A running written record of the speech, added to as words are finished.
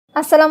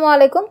আসসালামু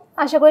আলাইকুম,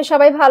 আশা করি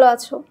সবাই ভালো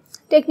আছো।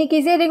 টেকনিক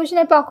ইজি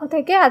এডুকেশনের পক্ষ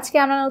থেকে আজকে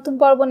আমরা নতুন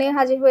পর্ব নিয়ে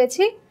হাজির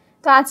হয়েছি।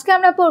 তো আজকে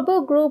আমরা পড়ব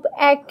গ্রুপ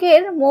 1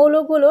 এর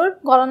মৌলগুলোর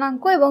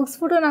গলনাঙ্ক এবং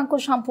স্ফুটনাঙ্ক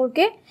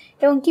সম্পর্কে,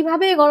 এবং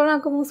কিভাবে এই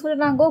গলনাঙ্ক এবং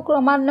স্ফুটনাঙ্ক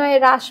ক্রমান্বয়ে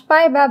হ্রাস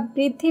পায় বা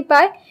বৃদ্ধি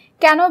পায়,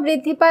 কেন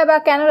বৃদ্ধি পায় বা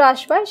কেন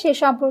হ্রাস পায় সে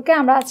সম্পর্কে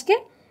আমরা আজকে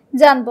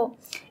জানব।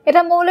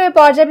 এটা মৌলের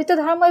পর্যাবৃত্ত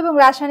ধর্ম এবং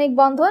রাসায়নিক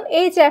বন্ধন,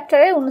 এই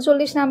চ্যাপ্টারের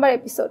 39 নাম্বার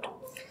এপিসোড।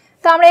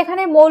 তো আমরা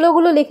এখানে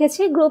মৌলগুলো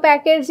লিখেছি। গ্রুপ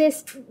 1 এর যে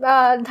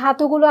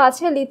ধাতুগুলো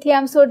আছে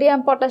lithium, sodium,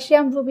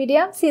 potassium,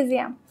 rubidium,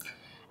 caesium.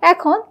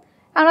 এখন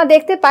আমরা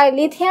দেখতে পাই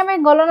লিথিয়ামের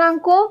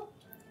গলনাঙ্ক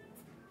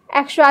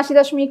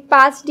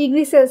 180.5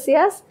 degree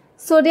Celsius,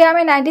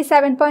 সোডিয়ামে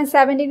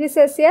 97.7 degree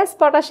Celsius,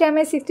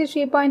 পটাশিয়ামে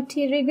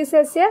 63.3 degree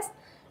Celsius,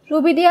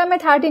 রুবিডিয়ামে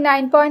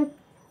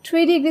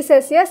 39.3 degree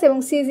Celsius এবং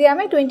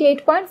সিজিয়ামে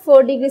 28.4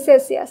 ডিগ্রি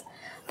সেলসিয়াস।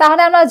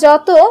 তাহলে আমরা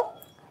যত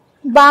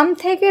বাম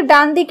থেকে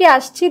ডান দিকে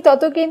আসছি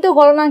তত কিন্তু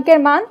গলনাঙ্কের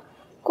মান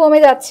কমে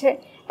যাচ্ছে।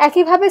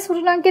 একইভাবে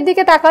স্ফুটনাঙ্কের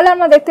দিকে তাকালে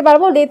আমরা দেখতে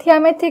পারবো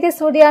লিথিয়ামের থেকে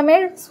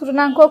সোডিয়ামের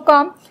স্ফুটনাঙ্ক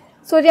কম,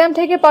 সোডিয়াম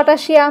থেকে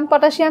পটাশিয়াম,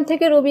 পটাশিয়াম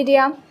থেকে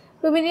রুবিডিয়াম,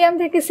 রুবিডিয়াম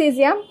থেকে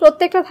সিজিয়াম,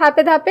 প্রত্যেকটা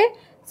ধাপে ধাপে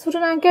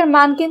স্ফুটনাঙ্কের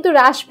মান কিন্তু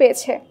হ্রাস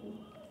পেয়েছে।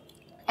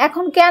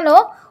 এখন কেন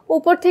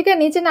উপর থেকে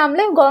নিচে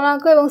নামলে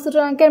গলনাঙ্ক এবং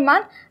স্ফুটনাঙ্কের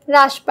মান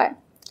হ্রাস পায়?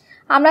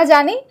 আমরা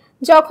জানি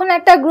যখন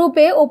একটা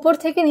গ্রুপে উপর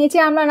থেকে নিচে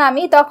আমরা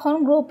নামি তখন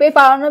গ্রুপে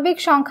পারমাণবিক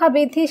সংখ্যা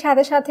বৃদ্ধির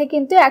সাথে সাথে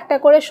কিন্তু একটা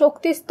করে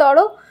শক্তি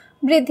স্তরও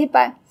বৃদ্ধি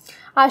পায়।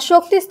 আর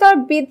শক্তি স্তর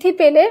বৃদ্ধি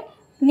পেলে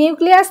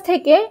নিউক্লিয়াস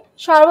থেকে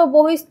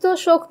সর্ববহিস্থ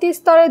শক্তি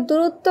স্তরের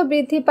দূরত্ব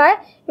বৃদ্ধি পায়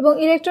এবং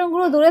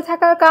ইলেকট্রনগুলো দূরে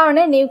থাকার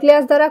কারণে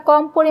নিউক্লিয়াস দ্বারা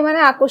কম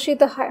পরিমাণে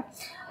আকর্ষিত হয়।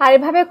 আর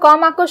এভাবে কম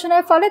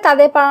আকর্ষণের ফলে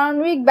তাদের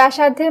পারমাণবিক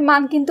ব্যাসার্ধের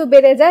মান কিন্তু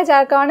বেড়ে যায়,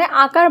 যার কারণে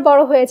আকার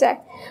বড় হয়ে যায়।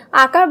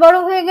 আকার বড়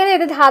হয়ে গেলে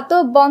এদের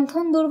ধাতব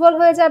বন্ধন দুর্বল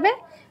হয়ে যাবে,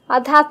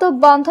 আর ধাতব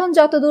বন্ধন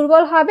যত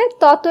দুর্বল হবে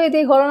তত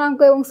এদের গলনাঙ্ক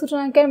এবং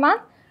স্ফুটনাঙ্কের মান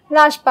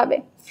হ্রাস পাবে।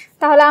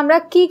 তাহলে আমরা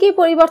কি কি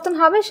পরিবর্তন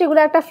হবে সেগুলো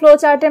একটা ফ্লো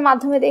চার্টের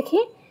মাধ্যমে দেখি।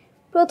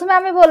 প্রথমে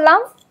আমি বললাম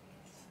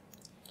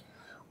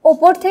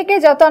ওপর থেকে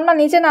যত আমরা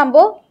নিচে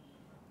নামবো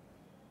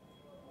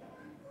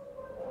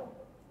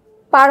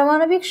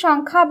পারমাণবিক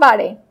সংখ্যা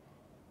বাড়ে,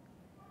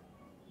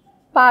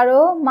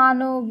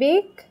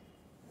 পারমাণবিক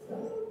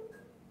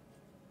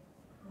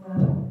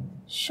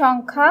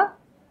সংখ্যা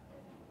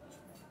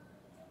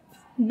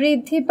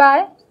বৃদ্ধি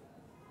পায়।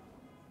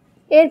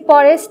 এর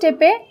পরের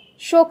স্টেপে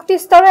শক্তি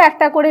স্তরও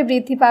একটা করে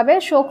বৃদ্ধি পাবে,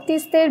 শক্তি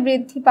স্তর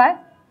বৃদ্ধি পায়,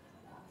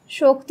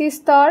 শক্তি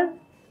স্তর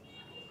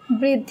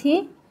বৃদ্ধি।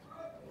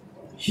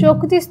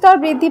 শক্তি স্তর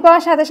বৃদ্ধি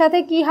পাওয়ার সাথে সাথে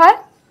কি হয়?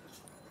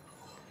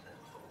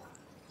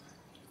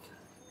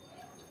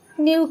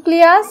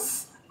 নিউক্লিয়াস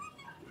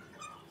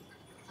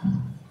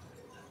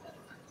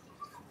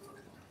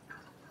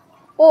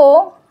ও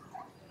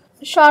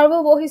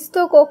সর্ববহিস্থ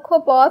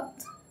কক্ষপথ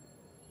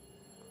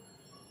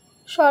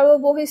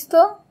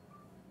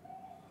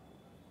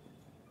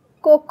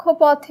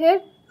কক্ষপথের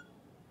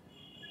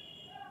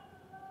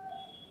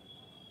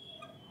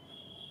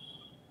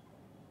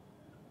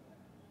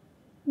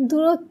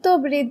দূরত্ব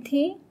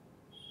বৃদ্ধি।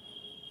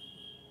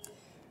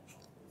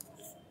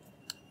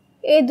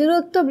 এই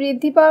দূরত্ব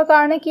বৃদ্ধি পাওয়ার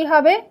কারণে কি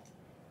হবে?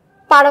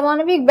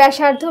 পারমাণবিক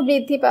ব্যাসার্ধ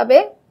বৃদ্ধি পাবে,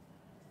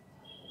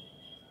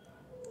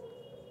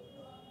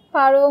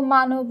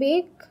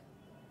 পারমাণবিক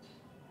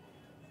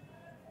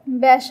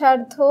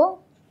ব্যাসার্ধ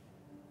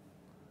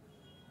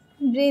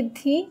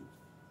বৃদ্ধি,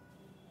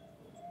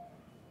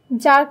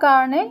 যার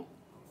কারণে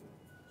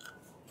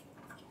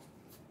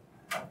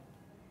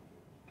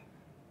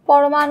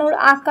পরমাণুর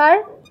আকার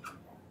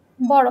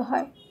বড়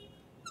হয়।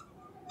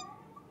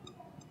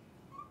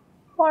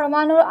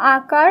 পরমাণুর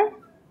আকার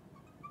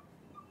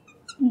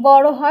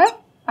বড় হয়,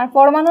 আর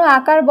পরমাণুর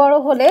আকার বড়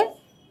হলে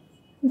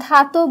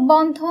ধাতব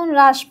বন্ধন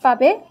হ্রাস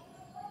পাবে,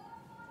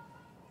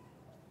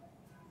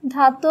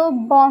 ধাতব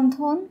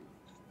বন্ধন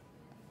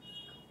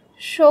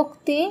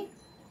শক্তি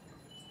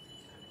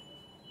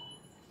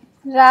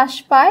হ্রাস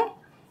পায়,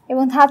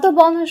 এবং ধাতব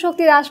বন্ধন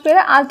শক্তি হ্রাস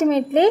পেলে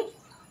আলটিমেটলি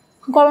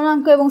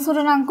গলনাঙ্ক এবং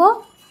স্ফুটনাঙ্ক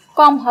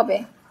কম হবে।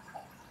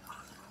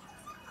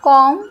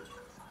 কম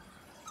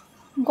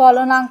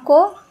গলনাঙ্ক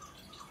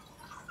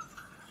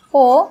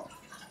ও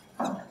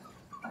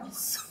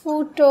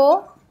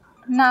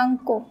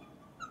স্ফুটনাঙ্ক।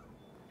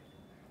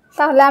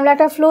 তাহলে আমরা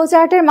একটা ফ্লো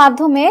চার্টের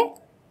মাধ্যমে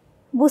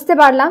বুঝতে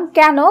পারলাম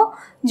কেন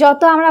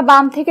যত আমরা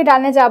বাম থেকে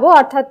ডানে যাব,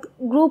 অর্থাৎ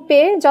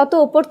গ্রুপে যত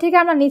উপর থেকে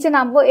আমরা নিচে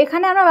নামবো।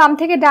 এখানে আমরা বাম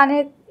থেকে ডানে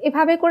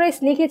এভাবে করে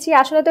লিখেছি,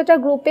 আসলে তো এটা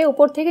গ্রুপে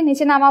উপর থেকে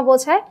নিচে নামা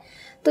বোঝায়।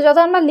 তো যত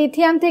আমরা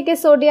লিথিয়াম থেকে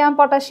সোডিয়াম,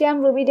 পটাশিয়াম,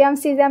 রুবিডিয়াম,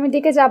 সিজিয়ামের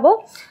দিকে যাব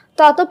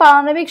তত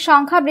পারমাণবিক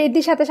সংখ্যা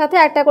বৃদ্ধির সাথে সাথে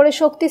একটা করে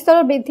শক্তি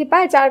স্তরও বৃদ্ধি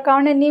পায়, যার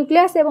কারণে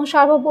নিউক্লিয়াস এবং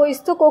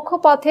সর্ববহিস্থ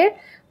কক্ষপথের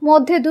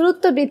মধ্যে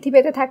দূরত্ব বৃদ্ধি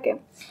পেতে থাকে।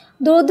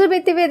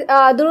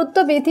 দূরত্ব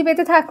বৃদ্ধি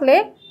পেতে থাকলে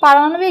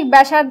পারমাণবিক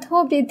ব্যাসার্ধ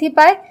বৃদ্ধি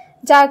পায়,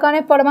 যার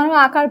কারণে পরমাণু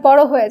আকার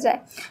বড় হয়ে যায়।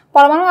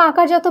 পরমাণু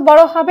আকার যত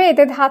বড় হবে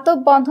এতে ধাতব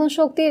বন্ধন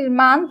শক্তির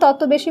মান তত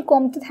বেশি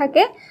কমতে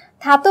থাকে।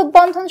 ধাতব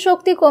বন্ধন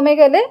শক্তি কমে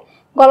গেলে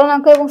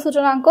গলনাঙ্ক এবং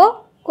স্ফুটনাঙ্ক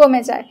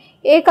কমে যায়।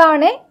 এই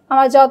কারণে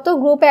আমরা যত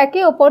গ্রুপ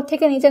 1 উপর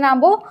থেকে নিচে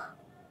নামবো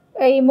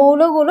এই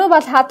মৌলগুলো বা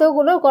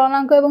ধাতুগুলো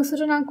গলনাঙ্ক এবং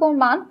সূচনাঙ্কর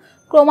মান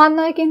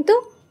ক্রমান্বয়ে কিন্তু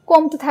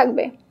কমতে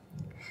থাকবে।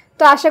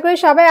 তো আশা করি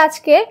সবাই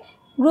আজকে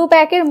গ্রুপ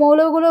 1 এর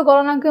মৌলগুলো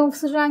গলনাঙ্ক এবং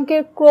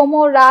সূচনাঙ্কের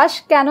ক্রমহ্রাস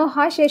কেন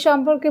হয় সেই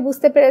সম্পর্কে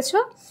বুঝতে পেরেছো।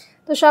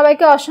 তো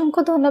সবাইকে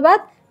অসংখ্য ধন্যবাদ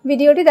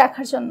ভিডিওটি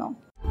দেখার জন্য।